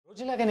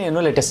రోజులాగా నేను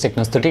లేటెస్ట్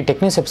టెక్నూస్ తోటి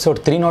టెక్నూస్ ఎపిసోడ్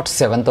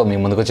 307 తో మీ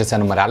ముందుకు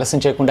వచ్చేసాను. మరి ఆలస్యం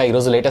చేయకుండా ఈ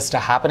రోజు లేటెస్ట్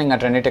హ్యాపెనింగ్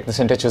అట్ అన్ని టెక్నూస్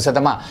అంటే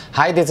చూసేద్దామా.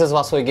 Hi, this is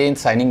Vasu again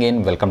signing in.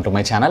 Welcome to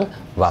my channel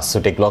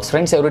VaasuTechVlogs.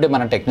 Friends, everyday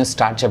మన టెక్నూస్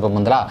స్టార్ట్ చేయబో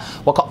ముందర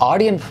ఒక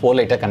ఆడియన్స్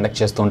పోల్ అయితే కండక్ట్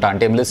చేస్తూ ఉంటా.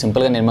 అంటే ఏం లేదు,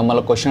 సింపుల్గా నేను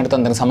మిమ్మల్ని క్వశ్చన్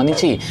అడుగుతాను, దానికి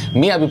సంబంధించి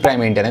మీ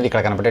అభిప్రాయం ఏంటి అనేది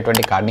ఇక్కడ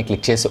కనపడేటువంటి కార్డ్ని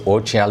క్లిక్ చేసి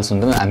ఓట్ చేయాల్సి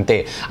ఉంటుంది, అంతే.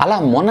 అలా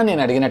మొన్న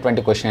నేను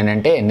అడిగినటువంటి క్వశ్చన్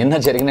ఏంటంటే, నిన్న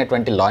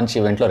జరిగినటువంటి లాంచ్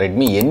ఈవెంట్లో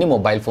రెడ్మీ ఎన్ని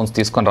మొబైల్ ఫోన్స్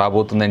తీసుకొని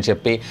రాబోతుందని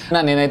చెప్పి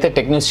నేనైతే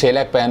టెక్నూస్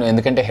చేయలేకపోయాను,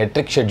 ఎందుకంటే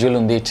హెట్రిక్ షెడ్యూల్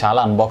ఉంది,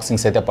 చాలా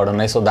అన్బాక్సింగ్స్ అయితే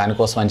పడున్నాయి. సో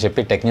దానికోసం అని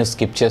చెప్పి టెక్నూస్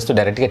స్కిప్ చేస్తూ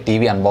డైరెక్ట్గా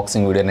టీవీ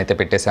అన్బాక్సింగ్ వీడియోని అయితే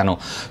పెట్టేశాను.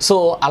 సో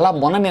అలా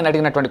మొన్న నేను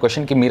అడిగినటువంటి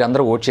క్వశ్చన్కి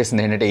మీరందరూ ఓట్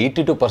చేసింది ఏంటంటే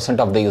 82%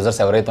 ఆఫ్ ద యూజర్స్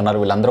ఎవరైతే ఉన్నారో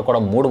వీళ్ళందరూ కూడా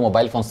 3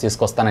 మొబైల్ ఫోన్స్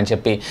తీసుకొస్తానని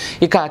చెప్పి,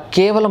 ఇక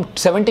కేవలం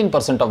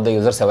 17% ఆఫ్ ద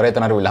యూజర్స్ ఎవరైతే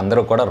ఉన్నారో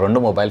వీళ్ళందరూ కూడా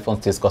 2 మొబైల్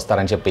ఫోన్స్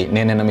తీసుకొస్తారని చెప్పి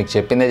నేను మీకు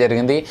చెప్పిందే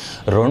జరిగింది.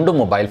 2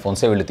 మొబైల్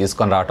ఫోన్సే వీళ్ళు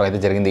తీసుకొని రావడం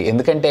అయితే జరిగింది.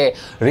 ఎందుకంటే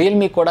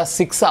రియల్మీ కూడా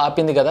 6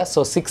 ఆపింది కదా,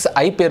 సో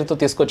 6i పేరుతో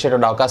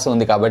తీసుకొచ్చేటువంటి అవకాశం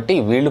ఉంది. కాబట్టి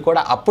వీళ్ళు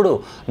కూడా అప్పుడు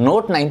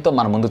Note 9తో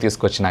మన ముందు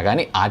తీసుకొచ్చినా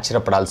కానీ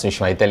ఆశ్చర్యపడాల్సిన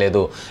విషయం అయితే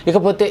లేదు.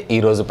 ఇకపోతే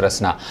ఈరోజు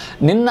ప్రశ్న,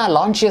 నిన్న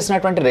లాంచ్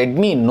చేసినటువంటి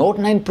రెడ్మీ Note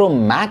 9 Pro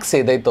Max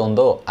ఏదైతే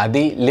ఉందో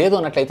అది, లేదు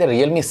అన్నట్లయితే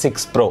రియల్మీ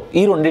 6 Pro,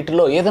 ఈ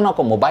రెండింటిలో ఏదైనా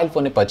ఒక మొబైల్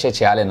ఫోన్ని పర్చేజ్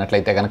చేయాలి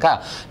అన్నట్లయితే కనుక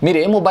మీరు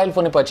ఏ మొబైల్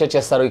ఫోన్ని పర్చేజ్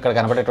చేస్తారు? ఇక్కడ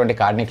కనబడేటువంటి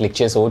కార్డ్ని క్లిక్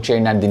చేసి ఓట్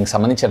చేయండి. అండ్ దీనికి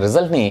సంబంధించిన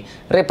రిజల్ట్ని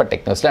రేపటి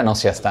టెక్నూస్లో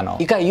అనౌన్స్ చేస్తాను.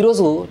 ఇక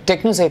ఈరోజు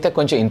టెక్నూస్ అయితే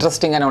కొంచెం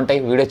ఇంట్రెస్టింగ్గానే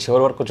ఉంటాయి, వీడియో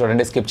చివరి వరకు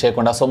చూడండి, స్కిప్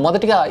చేయకుండా. సో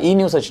మొదటిగా ఈ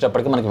న్యూస్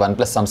వచ్చేటప్పటికి మనకి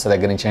OnePlus సంస్థ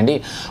దగ్గర నుంచి అండి.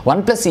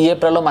 OnePlus ఈ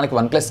ఏప్రిల్లో మనకి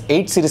OnePlus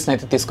 8 సిరీస్ని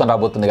అయితే తీసుకొని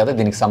రాబోతుంది కదా.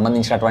 దీనికి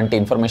సంబంధించినటువంటి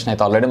ఇన్ఫర్మేషన్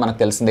అయితే ఆల్రెడీ మనకు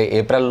తెలిసిందే.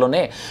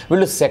 ఏప్రిల్లోనే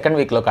వీళ్ళు సెకండ్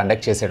వీక్లో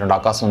కండక్ట్ చేసేటువంటి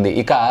అవకాశం ఉంది.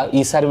 ఇక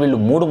ఈసారి వీళ్ళు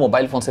 3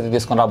 మొబైల్ ఫోన్స్ అయితే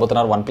తీసుకొని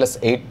రాబోతున్నారు. OnePlus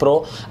 8 Pro,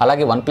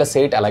 అలాగే OnePlus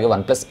 8, అలాగే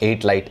OnePlus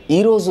 8 Lite.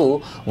 ఈరోజు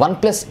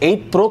OnePlus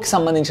 8 Proకి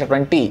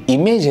సంబంధించినటువంటి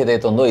ఇమేజ్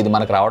ఏదైతే ఉందో ఇది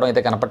మనకు రావడం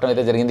అయితే కనపడటం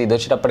అయితే జరిగింది. ఇది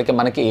వచ్చేటప్పటికి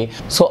మనకి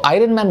సో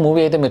ఐరన్ మ్యాన్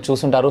మూవీ అయితే మీరు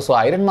చూసుంటారు. సో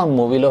ఐరన్ మ్యాన్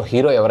మూవీలో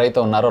హీరో ఎవరైతే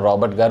ఉన్నారో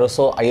రాబర్ట్ గారు,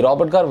 సో ఈ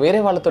రాబర్ట్ గారు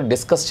వేరే వాళ్ళతో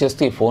డిస్కస్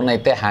చేస్తూ ఈ ఫోన్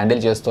అయితే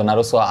హ్యాండిల్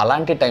చేస్తున్నారు. సో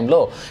అలాంటి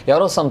టైంలో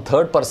ఎవరో some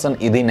third person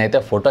దీన్నైతే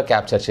photo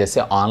capture చేసి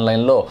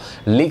ఆన్లైన్లో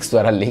లీక్స్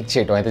ద్వారా లీక్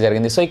చేయడం అయితే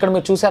జరిగింది. సో ఇక్కడ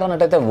మీరు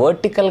చూసారన్నట్టయితే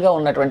వర్టికల్గా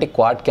ఉన్నటువంటి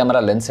క్వాడ్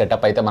కెమెరా లెన్స్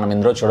సెటప్ అయితే మనం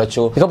ఇందులో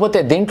చూడొచ్చు. ఇకపోతే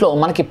దీంట్లో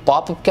మనకి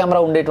పాపప్ కెమెరా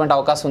ఉండేటువంటి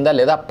అవకాశం ఉందా,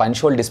 లేదా పంచ్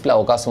హోల్ డిస్ప్లే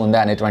అవకాశం ఉందా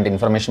అనేటువంటి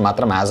ఇన్ఫర్మేషన్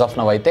మాత్రం యాజ్ ఆఫ్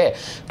నౌ అయితే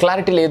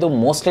క్లారిటీ లేదు.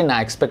 మోస్ట్లీ నా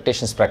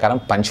ఎక్స్పెక్టేషన్స్ ప్రకారం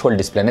పంచ్ హోల్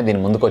డిస్ప్లేనే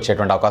దీని ముందుకు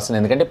వచ్చేటువంటి అవకాశం ఉంది,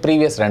 ఎందుకంటే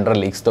ప్రీవియస్ రెండర్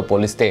లీక్స్తో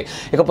పోలిస్తే.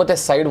 ఇకపోతే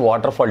సైడ్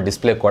వాటర్ ఫాల్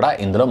డిస్ప్లే కూడా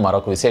ఇందులో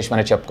మరొక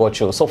విశేషమని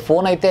చెప్పుకోవచ్చు. సో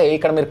ఫోన్ అయితే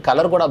ఇక్కడ మీరు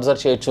కలర్ కూడా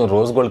అబ్జర్వ్ చేయొచ్చు,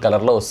 రోజ్ గోల్డ్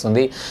కలర్లో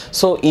వస్తుంది.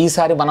 సో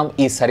ఈసారి మనం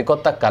ఈ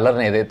సరికొత్త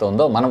కలర్ని ఏదైతే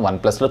ఉందో మనం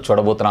OnePlusలో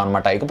చూడబోతున్నాం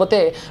అనమాట. ఇకపోతే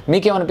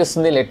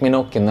మీకేమనిపిస్తుంది? లెట్ మీ నో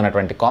కింద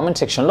ఉన్నటువంటి కామెంట్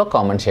సెక్షన్లో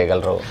కామెంట్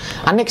చేయగలరు.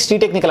 అండ్ నెక్స్ట్ ఈ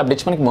టెక్నికల్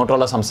అప్డేట్స్ మనకి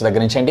మోటరోలా సంస్థ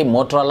దగ్గర నుంచి అండి.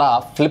 మోటరోలా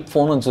ఫ్లిప్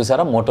ఫోన్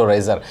చూసారా, మోటో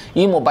రైజర్,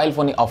 ఈ మొబైల్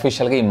ఫోన్ని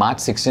అఫీషియల్గా ఈ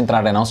March 16th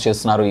నాడు అనౌన్స్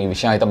చేస్తున్నారు. ఈ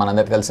విషయం అయితే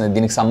మనందరికీ తెలిసింది.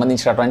 దీనికి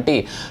సంబంధించినటువంటి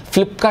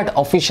ఫ్లిప్కార్ట్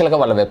అఫీషియల్గా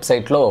వాళ్ళ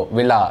వెబ్సైట్లో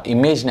వీళ్ళ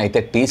ఇమేజ్ని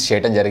అయితే టీజ్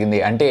చేయడం జరిగింది.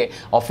 అంటే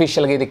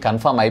అఫీషియల్గా ఇది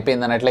కన్ఫర్మ్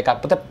అయిపోయింది అన్నట్లే.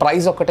 కాకపోతే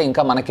ప్రైస్ ఒకటే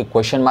ఇంకా మనకి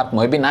క్వశ్చన్ మార్క్.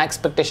 మేబీ నా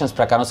ఎక్స్పెక్టేషన్స్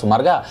ప్రకారం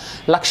సుమారుగా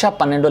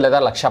 1,12,000 లేదా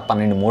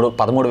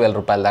 1,13,000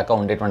 రూపాయల దాకా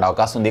ఉండేటువంటి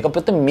అవకాశం ఉంది.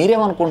 ఇకపోతే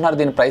మీరేమనుకుంటున్నారు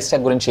దీని ప్రైస్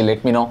ట్యాగ్ గురించి?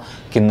 లెట్ మీ నో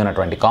కింద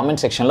ఉన్నటువంటి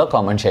కామెంట్ సెక్షన్లో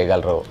కామెంట్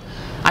చేయగలరు.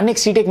 అండ్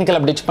నెక్స్ట్ ఈ టెక్నికల్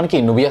అప్డేట్స్ మనకి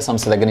నుబియా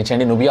సంస్థ దగ్గర నుంచి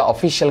అండి. నుబియా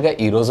అఫీషియల్గా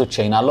ఈ రోజు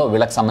చైనాలో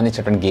వీళ్ళకి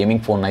సంబంధించినటువంటి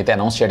గేమింగ్ ఫోన్ అయితే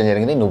అనౌన్స్ చేయడం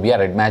జరిగింది, నుబియా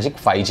రెడ్ మ్యాజిక్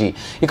 5G.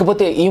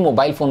 ఇకపోతే ఈ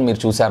మొబైల్ ఫోన్ మీరు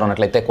చూసారు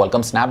అన్నట్లయితే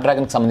క్వాల్కమ్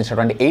స్నాప్డ్రాగన్కి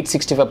సంబంధించినటువంటి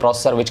 865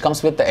 processor which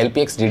comes with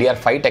LPX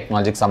DDR5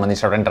 టెక్నాలజీకి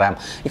సంబంధించినటువంటి ర్యామ్.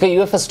 ఇక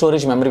UFS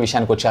స్టోరేజ్ మెమరీ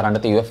విషయానికి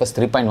వచ్చారంటే UFS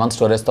 3.1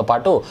 స్టోరేజ్తో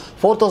పాటు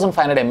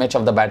 4500 mAh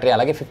ఆఫ్ ద బ్యాటరీ,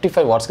 అలాగే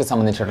 55 వాట్స్కి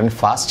సంబంధించినటువంటి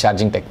ఫాస్ట్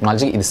ఛార్జింగ్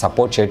టెక్నాలజీ ఇది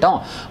సపోర్ట్ చేయడం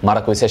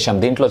మరొక విశేషం.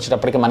 దీంట్లో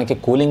వచ్చేటప్పటికి మనకి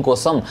కూలింగ్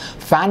కోసం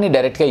ఫ్యాన్ని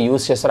డైరెక్ట్గా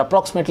యూజ్ చేస్తారు.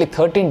 అప్రాక్సిమేట్లీ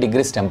 13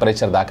 degrees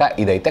టెంపరేచర్ దాకా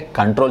ఇదైతే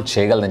కంట్రోల్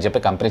చేయగలదని చెప్పి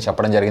కంపెనీ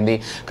చెప్పడం జరిగింది.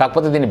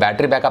 కాకపోతే దీని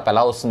బ్యాటరీ బ్యాకప్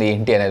ఎలా వస్తుంది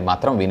ఏంటి అనేది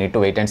మాత్రం we need to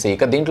wait and see.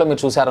 ఇక దీంట్లో మీరు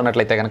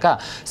చూసారన్నట్లయితే కనుక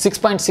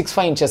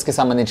 6.65 ఇంచెస్కి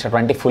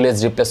సంబంధించినటువంటి full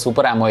HD+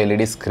 super AMOLED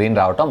LED screen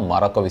రావడం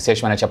మరొక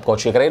విశేషమైన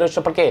చెప్పుకోవచ్చు. ఇక రేర్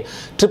వచ్చేటప్పటికి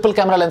triple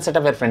camera lens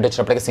setup, wear front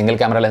వచ్చేటప్పటికి single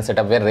camera lens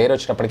setup, wear rare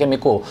వచ్చేటప్పటికి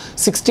మీకు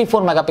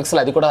 64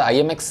 మెగాపిక్సెల్, అది కూడా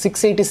IMX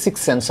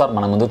 686 సెన్సార్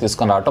మన ముందు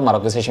తీసుకొని రావడం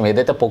మరొక విశేషం.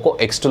 ఏదైతే పోకో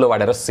X2లో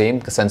వాడారో సేమ్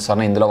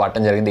సెన్సార్ని ఇందులో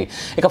వాడటం జరిగింది.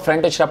 ఇక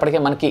ఫ్రంట్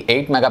వచ్చేటప్పటికి మనకి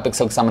 8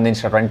 మెగాపిక్సెల్కి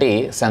సంబంధించినటువంటి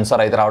సెన్సార్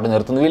అయితే రావడం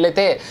జరుగుతుంది.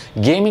 వీళ్ళైతే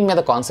గేమింగ్ మీద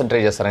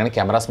కాన్సన్ట్రేట్ చేస్తారు కానీ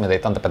కెమెరాస్ మీద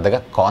అయితే అంత పెద్దగా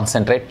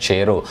కాన్సన్ట్రేట్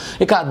చేయరు.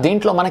 ఇక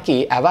దీంట్లో మనకి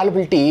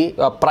availability,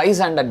 price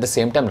and at the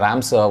same time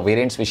rams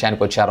variants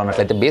విషయానికి వచ్చారు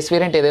అన్నట్లయితే బేస్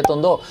వేరియంట్ ఏదైతే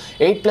ఉందో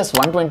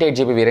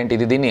 8+128GB వేరియంట్,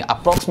 ఇది దీన్ని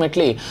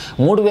అప్రాక్సిమేట్లీ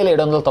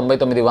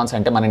 3,799 వన్స్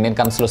అంటే మన ఇండియన్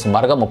కరెన్సీలో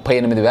సుమారుగా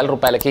 38,000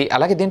 రూపాయలకి.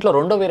 అలాగే దీంట్లో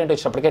రెండో వేరియంట్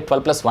వచ్చేటప్పటికి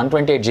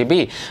 12+128GB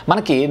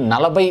మనకి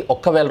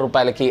 41,000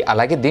 రూపాయలకి.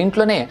 అలాగే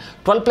దీంట్లోనే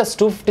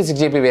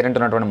 12+256GB వేరియంట్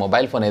ఉన్నటువంటి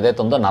మొబైల్ ఫోన్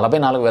ఏదైతే ఉందో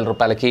 44,000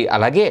 రూపాయలకి.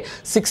 అలాగే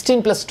 16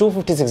 16+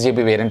 256GB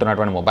వేరియంట్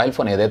ఉన్నటువంటి మొబైల్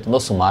ఫోన్ ఏదైతే ఉందో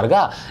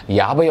సుమారుగా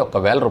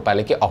 51,000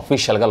 రూపాయలకి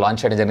అఫీషియల్గా లాంచ్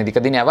చేయడం జరిగింది.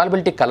 ఇక దీని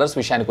అవైలబిలిటీ కలర్స్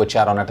విషయానికి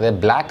వచ్చారు అన్నట్లయితే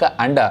బ్లాక్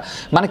అండ్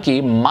మనకి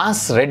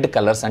మాస్ రెడ్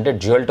కలర్స్ అంటే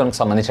డ్యూయల్ టోన్కి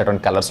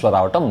సంబంధించినటువంటి కలర్స్లో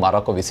రావడం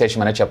మరొక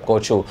విశేషమనే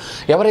చెప్పుకోవచ్చు.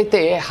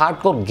 ఎవరైతే హార్డ్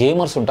కోర్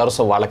గేమర్స్ ఉంటారో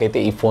సో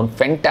వాళ్ళకైతే ఈ ఫోన్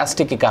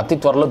ఫెంటాస్టిక్. ఇక అతి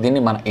త్వరలో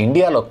దీన్ని మన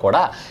ఇండియాలో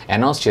కూడా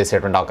అనౌన్స్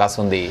చేసేటువంటి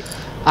అవకాశం ఉంది.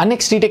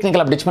 నెక్స్ట్ ఈ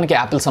టెక్నికల్ అప్డేట్స్ మనకి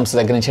యాపిల్ సంస్థ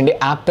దగ్గర నుంచి అండి.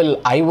 యాపిల్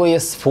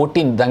iOS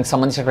 14 దానికి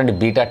సంబంధించినటువంటి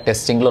బీటా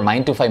టెస్టింగ్లో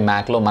 9 to 5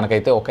 Macలో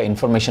మనకైతే ఒక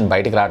ఇన్ఫర్మేషన్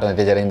బయటికి రావడం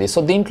అయితే జరిగింది. సో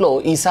దీంట్లో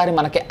ఈసారి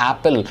మనకి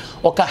యాపిల్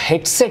ఒక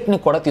హెడ్సెట్ని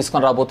కూడా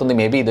తీసుకొని రాబోతుంది.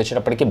 మేబీ ఇది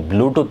వచ్చేటప్పటికి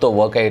బ్లూటూత్తో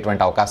వర్క్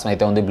అయ్యేటువంటి అవకాశం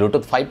అయితే ఉంది.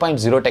 బ్లూటూత్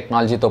 5.0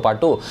 టెక్నాలజీతో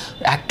పాటు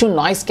యాక్టివ్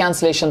నాయిస్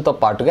క్యాన్సిలేషన్తో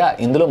పాటుగా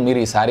ఇందులో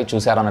మీరు ఈసారి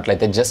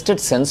చూసారన్నట్లయితే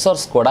జస్టెడ్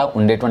సెన్సార్స్ కూడా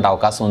ఉండేటువంటి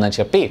అవకాశం ఉందని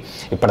చెప్పి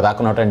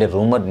ఇప్పటిదాకా ఉన్నటువంటి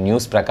రూమర్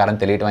న్యూస్ ప్రకారం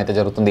తెలియడం అయితే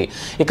జరుగుతుంది.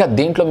 ఇక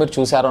దీంట్లో మీరు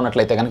చూసారు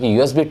అన్నట్లయితే కనుక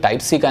USB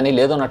Type-C కానీ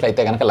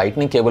లేదన్నట్లయితే కనుక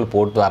లైట్నింగ్ కేబుల్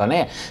పోర్ట్ ద్వారానే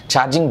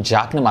ఛార్జింగ్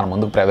జాక్ని మన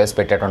ముందుకు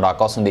ప్రవేశపెట్టేటువంటి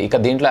అవకాశం ఉంది. ఇక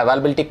దీంట్లో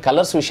అవైలబిలిటీ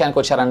కలర్స్ విషయానికి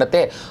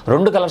వచ్చారంటే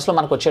 2 కలర్స్లో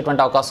మనకు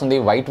వచ్చేటువంటి అవకాశం ఉంది.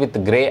 వైట్ విత్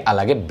గ్రే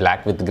అలాగే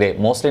బ్లాక్ విత్ గ్రే.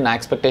 మోస్ట్లీ నా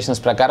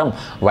ఎక్స్పెక్టేషన్స్ ప్రకారం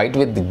వైట్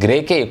విత్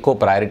గ్రేకే ఎక్కువ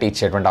ప్రయారిటీ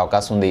ఇచ్చేటువంటి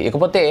అవకాశం ఉంది.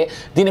 ఇకపోతే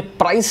దీని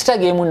price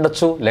tag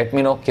ఏముండొచ్చు let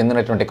me no కింద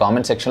ఉన్నటువంటి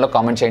కామెంట్ సెక్షన్లో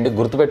కామెంట్ చేయండి.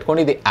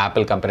 గుర్తుపెట్టుకోండి ఇది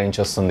యాపిల్ కంపెనీ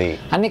నుంచి వస్తుంది.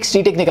 అండ్ నెక్స్ట్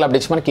ఈ టెక్నికల్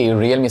అప్డేట్స్ మనకి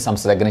రియల్మీ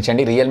సంస్థ దగ్గర నుంచి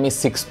అండి. Realme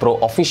 6 Pro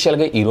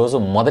అఫీషియల్గా ఈరోజు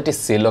మొదటి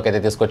సేల్లోకి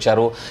అయితే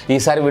తీసుకొచ్చారు.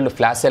 ఈసారి వీళ్ళు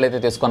ఫ్లాష్ సేల్ అయితే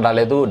తీసుకొని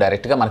రాలేదు,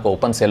 డైరెక్ట్గా మనకు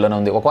ఓపెన్ సేల్లోనే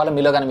ఉంది. ఒకవేళ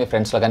మీలో కానీ మీ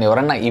ఫ్రెండ్స్లో కానీ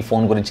ఎవరన్నా ఈ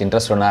ఫోన్ గురించి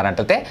ఇంట్రెస్ట్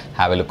ఉన్నారంటే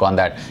have a look on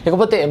that.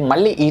 ఇకపోతే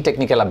మళ్ళీ ఈ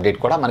టెక్నికల్ అప్డేట్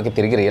కూడా మనకి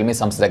తిరిగి రియల్మీ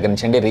సంస్థ దగ్గర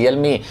నుంచి అండి.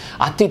 రియల్మీ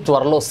అతి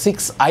త్వరలో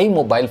 6i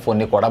మొబైల్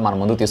ఫోన్ని కూడా మన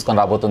ముందుకు తీసుకొని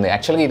రాబోతుంది.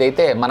 యాక్చువల్గా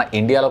ఇదైతే మన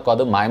ఇండియాలో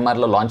కాదు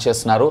మయన్మార్లో లాంచ్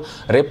చేస్తున్నారు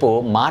రేపు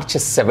March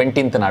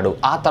 17th నాడు.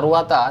 ఆ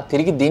తర్వాత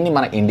తిరిగి దీన్ని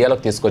మన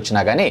ఇండియాలోకి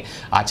తీసుకొచ్చినా కానీ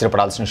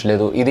ఆశ్చర్యపడాల్సిన విషయం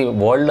లేదు. ఇది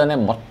వరల్డ్లోనే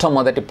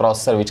మొట్టమొదటి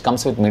processor which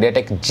comes with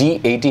MediaTek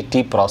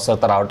G80T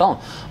ప్రాసెసర్తో రావడం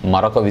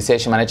మరొక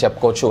విశేషం అనే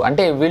చెప్పుకోవచ్చు.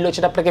 అంటే వీళ్ళు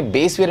వచ్చేటప్పటికే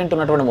బేస్ వేరియంట్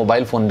ఉన్నటువంటి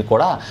మొబైల్ ఫోన్ని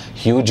కూడా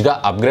హ్యూజ్గా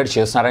అప్గ్రేడ్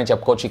చేస్తున్నారని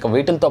చెప్పుకోవచ్చు. ఇక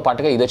వీటితో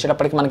పాటుగా ఇది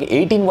వచ్చేటప్పటికి మనకి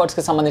 18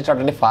 వాట్స్కి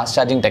సంబంధించినటువంటి ఫాస్ట్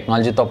ఛార్జింగ్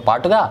టెక్నాలజీతో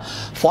పాటుగా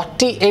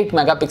 48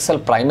 మెగాపిక్సెల్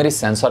ప్రైమరీ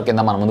సెన్సార్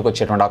కింద మన ముందుకు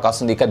వచ్చేటువంటి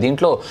అవకాశం ఉంది. ఇక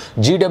దీంట్లో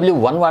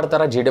GW1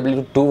 వాడతారా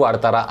GW2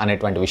 వాడతారా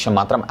అనేటువంటి విషయం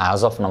మాత్రం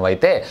యాజ్ ఆఫ్ నౌ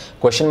అయితే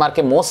క్వశ్చన్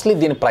మార్కే. మోస్ట్లీ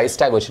దీని ప్రైస్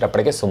ట్యాగ్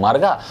వచ్చేటప్పటికే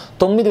సుమారుగా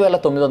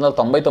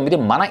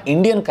 9,999 మన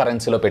ఇండియన్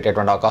కరెన్సీలో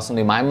పెట్టేటువంటి అవకాశం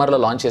ఉంది. మయన్మార్లో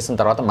లాంచ్ చేసిన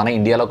తర్వాత మన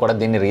ఇండియాలో కూడా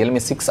దీన్ని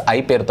Realme 6i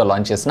పేరుతో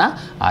లాంచ్ చేసిన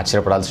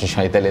ఆశ్చర్యపడాల్సిన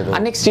విషయం అయితే లేదు.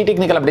 నెక్స్ట్ ఈ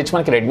టెక్నికల్ అప్డేట్స్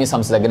మనకి రెడ్మీ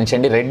సంస్థ దగ్గర నుంచి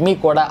అండి. రెడ్మీ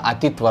కూడా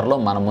అతి త్వరలో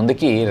మన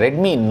ముందుకి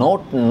Redmi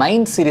Note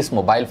 9 series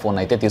mobile phone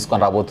అయితే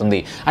తీసుకొని రాబోతుంది.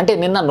 అంటే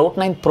నిన్న Note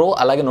 9 Pro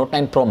అలాగే Note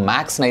 9 Pro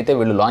Maxని అయితే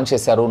వీళ్ళు లాంచ్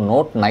చేశారు.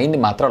 Note 9ని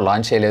మాత్రం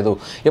లాంచ్ చేయలేదు.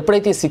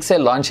 ఎప్పుడైతే ఈ 6i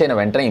లాంచ్ అయిన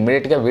వెంటనే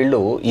ఇమీడియట్గా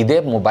వీళ్ళు ఇదే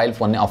మొబైల్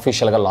ఫోన్ని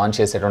అఫీషియల్గా లాంచ్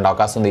చేసేటువంటి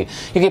అవకాశం ఉంది.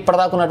 ఇక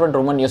ఇప్పటిదాకా ఉన్నటువంటి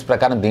రూమర్ న్యూస్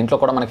ప్రకారం దీంట్లో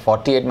కూడా మనకి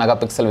 48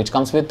 megapixel which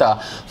comes with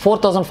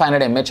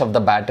 4500 mAh of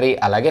the battery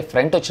అలాగే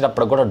ఫ్రంట్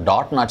వచ్చినప్పుడు కూడా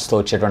డాట్ నాట్స్తో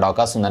వచ్చేటువంటి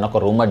అవకాశం ఉందని ఒక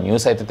రూమర్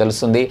న్యూస్ అయితే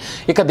తెలుస్తుంది.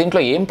 ఇక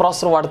దీంట్లో ఏం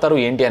ప్రాసెసర్ వాడతారు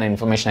ఏంటి అనే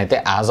ఇన్ఫర్మేషన్ అయితే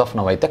యాజ్ ఆఫ్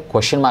నౌ అయితే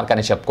క్వశ్చన్ మార్క్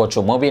అని చెప్పుకోవచ్చు.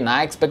 మేబీ నా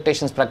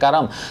ఎక్స్పెక్టేషన్స్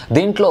ప్రకారం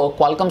దీంట్లో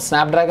క్వాల్కమ్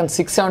స్నాప్డ్రాగన్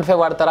 675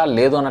 వాడతారా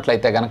లేదు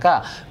అన్నట్లయితే కనుక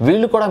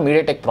వీళ్ళు కూడా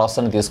MediaTek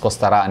ప్రాసెసర్ని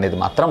తీసుకొస్తారా అనేది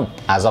మాత్రం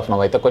యాజ్ ఆఫ్ నౌ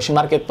అయితే క్వశ్చన్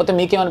మార్క్. ఎకపోతే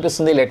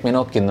మీకేమనిపిస్తుంది లెట్ మీ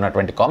నో కింద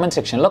ఉన్నటువంటి కామెంట్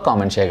సెక్షన్లో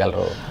కామెంట్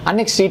చేయగలరు. అండ్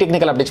నెక్స్ట్ ఈ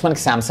టెక్నికల్ అప్డేట్స్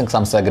మనకి సామ్సంగ్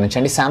సంస్థ దగ్గర నుంచి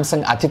అండి.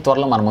 సామ్సంగ్ అతి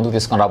త్వరలో మన ముందుకు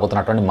తీసుకొని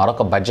రాబోతున్నటువంటి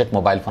మరొక బడ్జెట్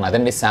మొబైల్ ఫోన్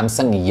అదండి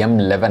సామ్సంగ్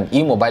M11.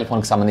 ఈ మొబైల్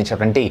ఫోన్కి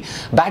సంబంధించినటువంటి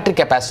బ్యాటరీ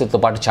కెపాసిటీతో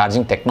పాటు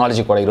ఛార్జింగ్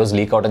టెక్నాలజీ కూడా ఈరోజు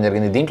లీక్ అవడం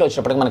జరిగింది. దీంట్లో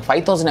వచ్చేటప్పటికి మనకి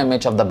 5000 mAh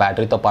ఆఫ్ ద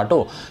బ్యాటరీతో పాటు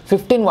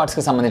 15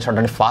 వాట్స్కి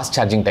సంబంధించినటువంటి ఫాస్ట్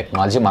ఛార్జింగ్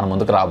టెక్నాలజీ మన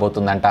ముందుకు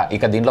రాబోతుందంట.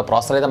 ఇక దీంట్లో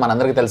ప్రాసెసర్ అయితే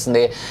మనందరికీ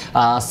తెలిసిందే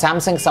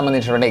సామ్సంగ్కి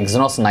సంబంధించినటువంటి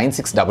Exynos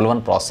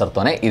 9611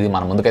 ప్రాసెసర్తోనే ఇది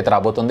మన ముందుకైతే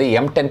రాబోతుంది.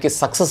 M10కి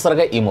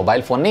సక్సెసర్గా ఈ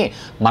మొబైల్ ఫోన్ని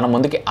మన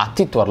ముందుకి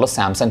అతి త్వరలో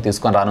సామ్సంగ్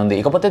తీసుకొని రానుంది.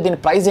 ఇకపోతే దీని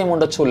price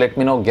ఏముండొచ్చు let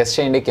me no guess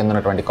చేయండి కింద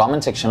ఉన్నటువంటి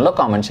కామెంట్ సెక్షన్లో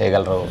కామెంట్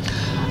చేయగలరు.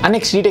 అండ్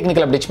నెక్స్ట్ ఈ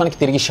టెక్నికల్ అప్డేట్స్ మనకి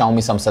తిరిగి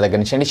Xiaomi సంస్థ దగ్గర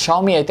నుంచి అండి.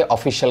 Xiaomi అయితే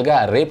అఫీషియల్గా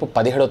రేపు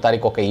 17వ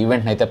తారీఖు ఒక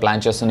ఈవెంట్ని అయితే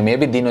ప్లాన్ చేస్తుంది.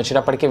 మేబీ దీన్ని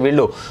వచ్చేటప్పటికి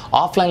వీళ్ళు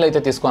ఆఫ్లైన్లో అయితే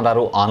తీసుకొని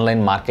రారు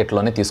ఆన్లైన్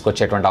మార్కెట్లోనే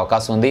తీసుకొచ్చేటువంటి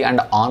అవకాశం ఉంది.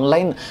 అండ్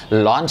ఆన్లైన్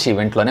లాంచ్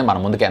ఈవెంట్లోనే మన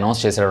ముందుకు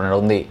అనౌన్స్ చేసేటువంటి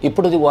ఉంది.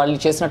 ఇప్పుడు వాళ్ళు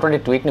చేసినటువంటి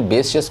ట్వీట్ని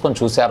బేస్ చేసుకొని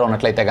చూసారు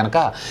అన్నట్లయితే కనుక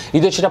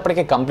ఇది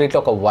వచ్చేటప్పటికి కంప్లీట్లీ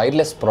ఒక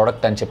వైర్లెస్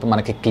ప్రోడక్ట్ అని చెప్పి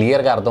మనకి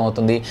క్లియర్గా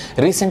అర్థమవుతుంది.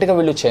 రీసెంట్గా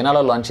వీళ్ళు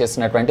చైనాలో లాంచ్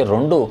చేసినటువంటి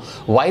 2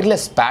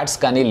 వైర్లెస్ ప్యాడ్స్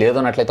కానీ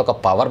లేదన్నట్లయితే ఒక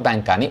పవర్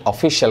బ్యాంక్ కానీ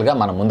అఫీషియల్గా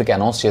మన ముందుకు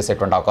అనౌన్స్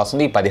చేసేటువంటి అవకాశం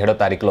ఉంది ఈ 17వ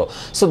తారీఖులో.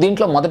 సో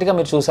దీంట్లో మొదటిగా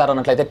మీరు చూసారు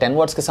అన్నట్లయితే 10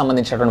 వాట్స్కి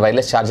సంబంధించినటువంటి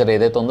వైర్లెస్ ఛార్జర్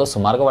ఏదైతే ఉందో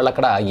సుమారుగా వాళ్ళు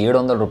అక్కడ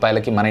 700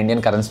 రూపాయలకి మన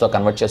ఇండియన్ కరెన్సీతో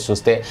కన్వర్ట్ చేసి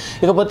చూస్తే,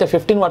 ఇకపోతే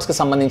 15 వాట్స్కి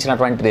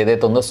సంబంధించినటువంటిది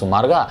ఏదైతే ఉందో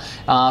సుమారుగా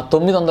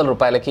 900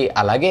 రూపాయలకి,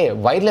 అలాగే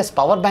వైర్లెస్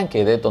పవర్ బ్యాంక్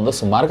ఏదైతే ఉందో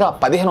సుమారుగా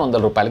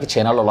 1500 రూపాయలకి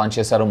చైనాలో లాంచ్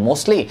చేశారు.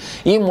 మోస్ట్లీ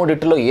ఈ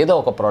మూడిట్లో ఏదో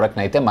ఒక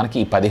ప్రోడక్ట్ని అయితే మనకి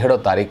ఈ 17వ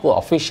తారీఖు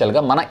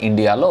అఫీషియల్గా మన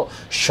ఇండియాలో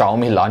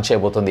Xiaomi లాంచ్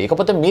చేయబోతుంది.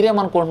 ఇకపోతే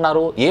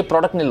మీరేమనుకుంటున్నారు, ఏ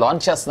ప్రోడక్ట్ని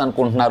లాంచ్ చేస్తుంది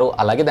అనుకుంటున్నారు,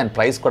 అలాగే దాని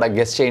ప్రైస్ కూడా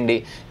గెస్ చేయండి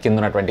కింద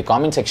ఉన్నటువంటి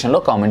కామెంట్ సెక్షన్లో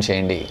కామెంట్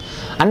చేయండి.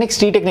 అండ్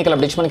నెక్స్ట్ ఈ టెక్నికల్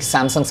అప్డేట్స్ మనకి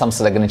సామ్సంగ్ సంస్థ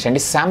దగ్గర నుంచి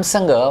అండి.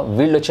 సామ్సంగ్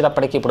వీళ్ళు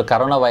వచ్చేటప్పటికి ఇప్పుడు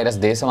కరోనా వైరస్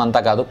దేశం అంతా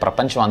కాదు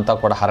ప్రపంచం అంతా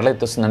కూడా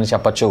హరలెత్తుస్తుందని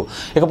చెప్పొచ్చు.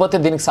 ఇకపోతే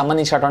దీనికి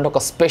సంబంధించినటువంటి ఒక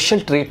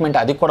స్పెషల్ ట్రీట్మెంట్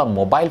అది కూడా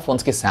మొబైల్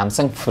ఫోన్స్కి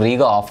సామ్సంగ్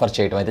ఫ్రీగా ఆఫర్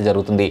చేయడం అయితే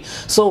జరుగుతుంది.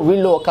 సో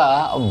వీళ్ళు ఒక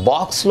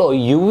బాక్స్లో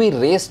యూవీ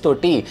రేస్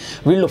తోటి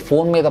వీళ్ళు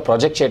ఫోన్ మీద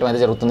ప్రొజెక్ట్ చేయడం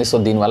అయితే జరుగుతుంది. సో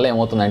దీనివల్ల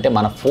ఏమవుతుందంటే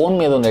మన ఫోన్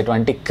మీద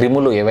ఉండేటువంటి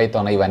క్రిములు ఏవైతే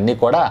ఉన్నాయో ఇవన్నీ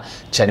కూడా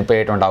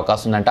చనిపోయేటువంటి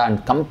అవకాశం ఉందంట. అండ్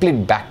కంప్లీట్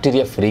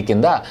బ్యాక్టీరియా ఫ్రీ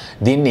కింద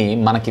దీన్ని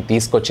మనకి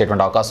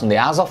తీసుకొచ్చేటువంటి అవకాశం ఉంది.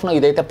 యాజ్ ఆఫ్ నో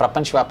ఇదైతే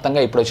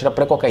ప్రపంచవ్యాప్తంగా ఇప్పుడు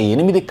వచ్చేటప్పటికి ఒక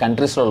 8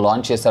 కంట్రీస్లో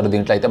లాంచ్ చేశారు.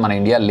 దీంట్లో అయితే మన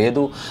ఇండియా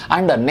లేదు.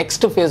 అండ్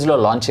నెక్స్ట్ ఫేజ్లో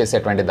లాంచ్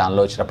చేసేటువంటి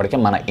దానిలో వచ్చేటప్పటికి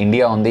మన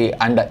ఇండియా ఉంది.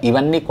 అండ్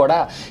ఇవన్నీ కూడా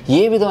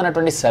ఏ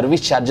విధమైనటువంటి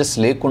సర్వీస్ ఛార్జెస్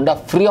లేకుండా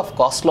ఫ్రీ ఆఫ్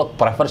కాస్ట్లో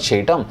ప్రిఫర్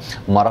చేయటం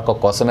మరొక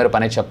కోసమేరు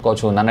పని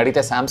చెప్పుకోవచ్చు. నన్ను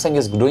అడిగితే Samsung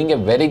is doing a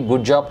very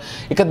good job.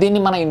 ఇక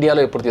దీన్ని మన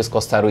ఇండియాలో ఎప్పుడు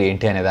తీసుకొస్తారు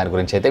ఏంటి అనే దాని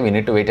గురించి అయితే we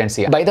need to wait and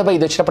see. By the by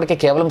ఇది వచ్చేటప్పటికే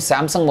కేవలం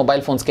సామ్సంగ్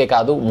మొబైల్ ఫోన్స్కే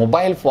కాదు,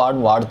 మొబైల్ ఫోన్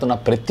వాడుతున్న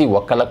ప్రతి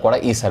ఒక్కళ్ళకి కూడా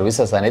ఈ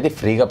సర్వీసెస్ అనేది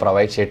ఫ్రీగా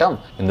ప్రొవైడ్ చేయడం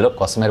ఇందులో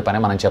కోసమేరు పని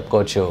మనం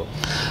చెప్పుకోవచ్చు.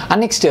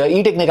 అండ్ నెక్స్ట్ ఈ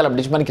టెక్నికల్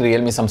అప్డేట్స్ మనకి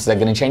రియల్మీ సంస్థ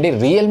దగ్గర నుంచి అండి.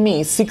 రియల్మీ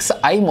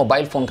 6i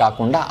మొబైల్ ఫోన్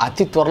కాకుండా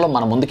అతి త్వరలో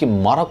మన ముందుకి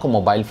మరొక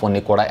మొబైల్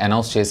ఫోన్ని కూడా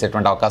అనౌన్స్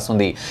చేసేటువంటి అవకాశం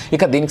ఉంది.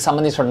 ఇక దీనికి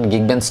సంబంధించినటువంటి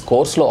గిగ్బెన్స్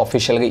కోర్స్లో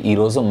అఫీషియల్గా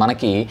ఈరోజు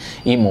మనకి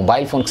ఈ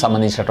మొబైల్ ఫోన్కి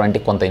సంబంధించినటువంటి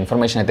కొంత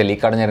ఇన్ఫర్మేషన్ అయితే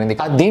లీక్ అవడం జరిగింది.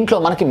 దీంట్లో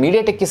మనకి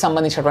మీడియాటెక్కి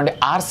సంబంధించినటువంటి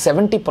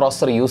R70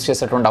 ప్రాసెసర్ యూస్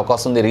చేసేటువంటి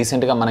అవకాశం ఉంది.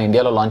 రీసెంట్గా మన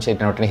ఇండియాలో లాంచ్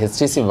అయినటువంటి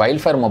HTC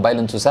వైల్డ్ఫైర్ మొబైల్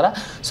అని చూసారా,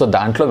 సో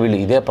దాంట్లో వీళ్ళు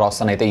ఇదే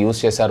ప్రాసెసర్ అయితే యూస్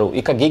చేశారు.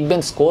 ఇక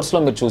గిగ్బెన్స్ కోర్స్లో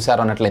మీరు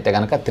చూసారు అన్నట్లయితే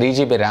కనుక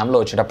 3GB ర్యామ్లో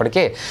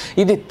వచ్చేటప్పటికే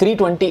ఇది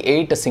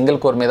 328 సింగిల్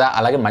కోర్ మీద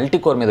అలాగే మల్టీ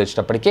కోర్ మీద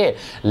వచ్చేటప్పటికే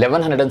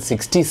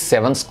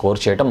 1167 స్కోర్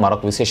చేయడం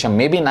మరొక విశేషం.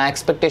 మేబీ నా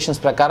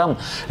ఎక్స్పెక్టేషన్స్ ప్రకారం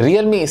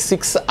రియల్మీ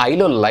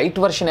 6iలో లైట్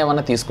వర్షన్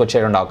ఏమైనా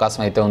తీసుకొచ్చేటువంటి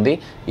అవకాశం అయితే ఉంది.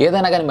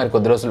 ఏదైనా కానీ మరి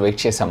కొద్ది రోజులు వెయిట్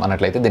చేసాం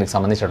అన్నట్లయితే దీనికి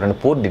సంబంధించినటువంటి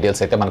పూర్తి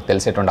డీటెయిల్స్ అయితే మనకు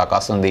తెలిసేటువంటి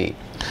అవకాశం ఉంది.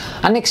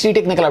 అండ్ నెక్స్ట్ ఈ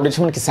టెక్నికల్ అప్డేట్స్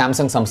మనకి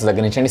సామ్సంగ్ సంస్థ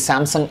దగ్గర నుంచి అండి.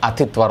 సామ్సంగ్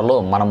అతి త్వరలో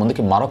మన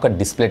ముందుకి మరొక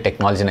డిస్ప్లే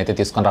టెక్నాలజీని అయితే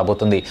తీసుకొని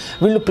రాబోతుంది.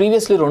 వీళ్ళు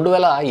ప్రీవియస్లీ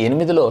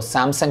 2008లో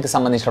సామ్సంగ్కి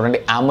సంబంధించినటువంటి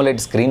AMOLED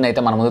స్క్రీన్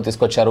అయితే మన ముందు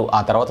తీసుకొచ్చారు.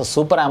 ఆ తర్వాత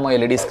సూపర్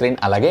AMOLED స్క్రీన్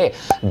అలాగే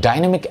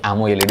డైనమిక్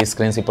AMOLED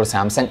స్క్రీన్స్ ఇప్పుడు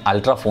సామ్సంగ్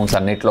అల్ట్రా ఫోన్స్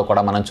అన్నింటిలో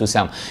కూడా మనం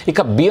చూసాం.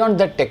 ఇక బియాండ్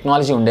దట్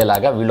టెక్నాలజీ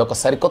ఉండేలాగా వీళ్ళు ఒక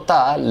సరికొత్త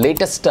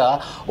లేటెస్ట్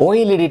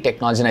OLED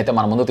టెక్నాలజీని అయితే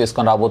మన ముందు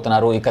తీసుకొని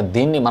రాబోతున్నారు. ఇక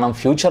దీన్ని మనం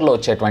ఫ్యూచర్లో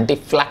వచ్చేటువంటి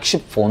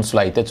ఫ్లాగ్షిప్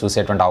ఫోన్స్లో అయితే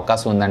చూసేటువంటి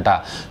అవకాశం ఉందంట.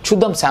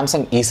 చూద్దాం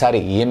సామ్సంగ్ ఈసారి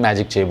ఏం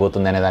మ్యాజిక్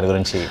చేయబోతుంది అనే దాని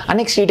గురించి. అండ్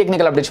నెక్స్ట్ ఈ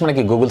టెక్నికల్ అప్డేట్స్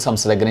మనకి గూగుల్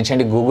సంస్థ దగ్గర నుంచి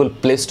అండి. గూగుల్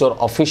ప్లే స్టోర్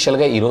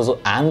అఫీషియల్గా ఈరోజు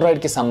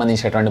ఆండ్రాయిడ్కి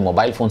సంబంధించినటువంటి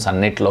మొబైల్ ఫోన్స్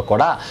అన్నింటిలో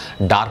కూడా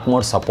డార్క్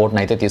మోడ్ సపోర్ట్ని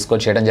అయితే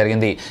తీసుకొచ్చేయడం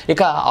జరిగింది.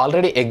 ఇక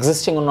ఆల్రెడీ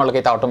ఎగ్జిస్టింగ్ ఉన్న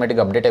వాళ్ళకైతే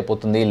ఆటోమేటిక్గా అప్డేట్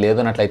అయిపోతుంది.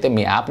 లేదన్నట్లయితే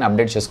మీ యాప్ని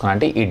అప్డేట్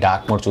చేసుకున్నట్టు ఈ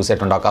డార్క్ మోడ్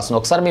చూసేటువంటి అవకాశం.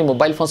 ఒకసారి మీ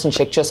మొబైల్ ఫోన్స్ని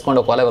చెక్ చేసుకోండి.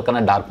 ఒకవేళ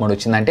ఎవరికైనా డార్క్ మోడ్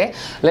వచ్చిందంటే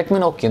లెట్ మీ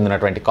నో కింద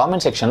ఉన్నటువంటి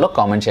కామెంట్ సెక్షన్లో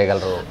కామెంట్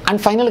చేయగలరు.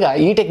 అండ్ ఫైనల్గా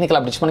ఈ టెక్నికల్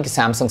అప్డేట్స్ మనకి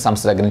సామ్సంగ్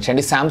సంస్థ దగ్గర నుంచి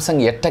అండి.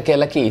 సామ్సంగ్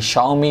ఎట్టకేలకి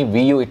షావమీ,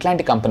 వియూ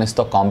ఇట్లాంటి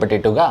కంపెనీస్తో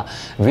కాంపిటేటివ్గా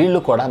వీళ్ళు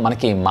కూడా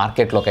మనకి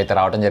మార్కెట్లోకి అయితే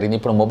రావడం జరిగింది.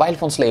 ఇప్పుడు మొబైల్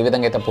ఫోన్స్లో ఏ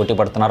విధంగా అయితే పోటీ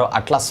పడుతున్నారో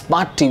అట్లా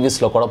స్మార్ట్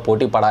టీవీస్లో కూడా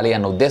పోటీ పడాలి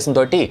అన్న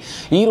ఉద్దేశంతో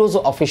ఈరోజు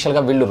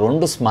అఫీషియల్గా వీళ్ళు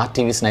 2 స్మార్ట్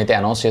టీవీస్ని అయితే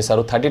అనౌన్స్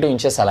చేశారు. 32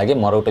 ఇంచెస్ అలాగే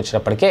మరొకటి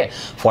వచ్చేటప్పటికే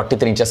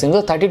 43 ఇంచెస్.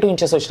 ఇందులో 32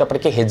 ఇంచెస్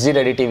వచ్చేటప్పటికే హెచ్డీ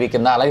రెడీ టీవీ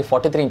కింద అలాగే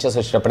 43 ఇంచెస్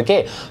వచ్చేటప్పటికే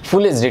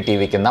ఫుల్ హెచ్డీ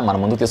టీవీ కింద మన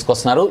ముందు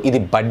తీసుకొస్తున్నారు.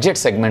 ఇది బడ్జెట్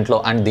సెగ్మెంట్లో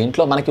అండ్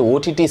దీంట్లో మనకి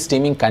ఓటీటీ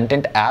స్ట్రీమింగ్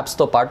కంటెంట్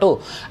యాప్స్తో పాటు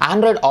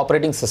ఆండ్రాయిడ్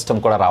ఆపరేటింగ్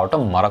సిస్టమ్ కూడా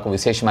రావడం మరొక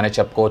విశేషం అనే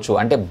చెప్పుకోవచ్చు.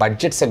 అంటే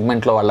బడ్జెట్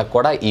సెగ్మెంట్లో వాళ్ళకి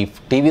కూడా ఈ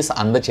టీవీస్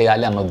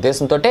అందచేయాలి అన్న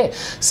ఉద్దేశంతో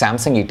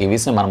సామ్సంగ్ ఈ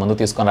టీవీస్ని మన ముందు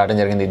తీసుకొని రావడం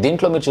జరిగింది.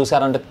 దీంట్లో మీరు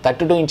చూసారంటే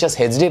 32 ఇంచెస్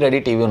హెచ్డీ రెడీ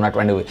టీవీ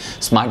ఉన్నటువంటి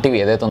స్మార్ట్ టీవీ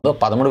ఏదైతే ఉందో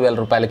 13,000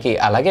 రూపాయలకి,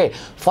 అలాగే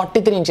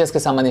 43 ఇంచెస్కి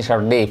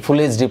సంబంధించినటువంటి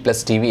ఫుల్ హెచ్డీ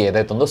ప్లస్ టీవీ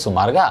ఏదైతే ఉందో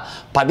సుమారుగా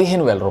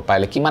 15,000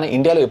 రూపాయలకి. మన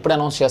ఇండియాలో ఎప్పుడు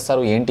అనౌన్స్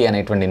చేస్తారు ఏంటి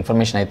అనేటువంటి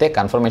ఇన్ఫర్మేషన్ అయితే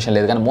కన్ఫర్మేషన్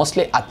లేదు, కానీ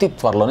మోస్ట్లీ అతి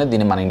త్వరలోనే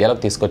దీన్ని మన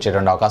ఇండియాలోకి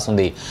తీసుకొచ్చేటువంటి అవకాశం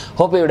ఉంది.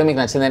 హోప్ ఈ వీడియో మీకు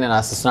నచ్చిందని నేను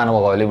ఆశిస్తున్నాను.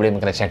 ఒక వీడియో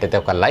మీకు నచ్చినట్టయితే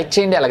ఒక లైక్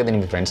చేయండి, అలాగే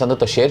దీన్ని మీ ఫ్రెండ్స్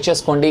అందరితో షేర్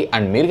చేసుకోండి.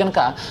 అండ్ మీరు కనుక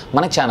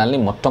మన ఛానల్ని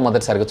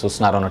మొట్టమొదటిసారిగా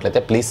చూస్తున్నారు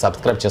అన్నట్లయితే ప్లీజ్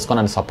సబ్స్క్రైబ్ చేసుకొని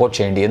నన్ను సపోర్ట్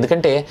చేయండి.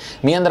 ఎందుకంటే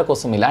మీ అందరి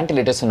కోసం ఇలాంటి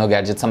లేటెస్ట్ ఎన్నో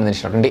గ్యాడ్జెట్స్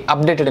సంబంధించినటువంటి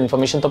అప్డేటెడ్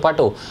ఇన్ఫర్మేషన్తో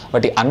పాటు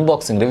వాటి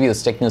unboxing,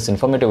 reviews, tech news,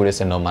 informative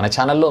videos ఎన్నో మన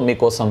ఛానల్లో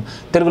మీకోసం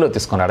తెలుగులో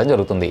తీసుకొని రావడం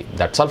జరుగుతుంది.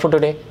 That's all for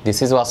today.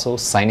 This is Vasu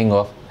signing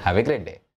off. Have a great day.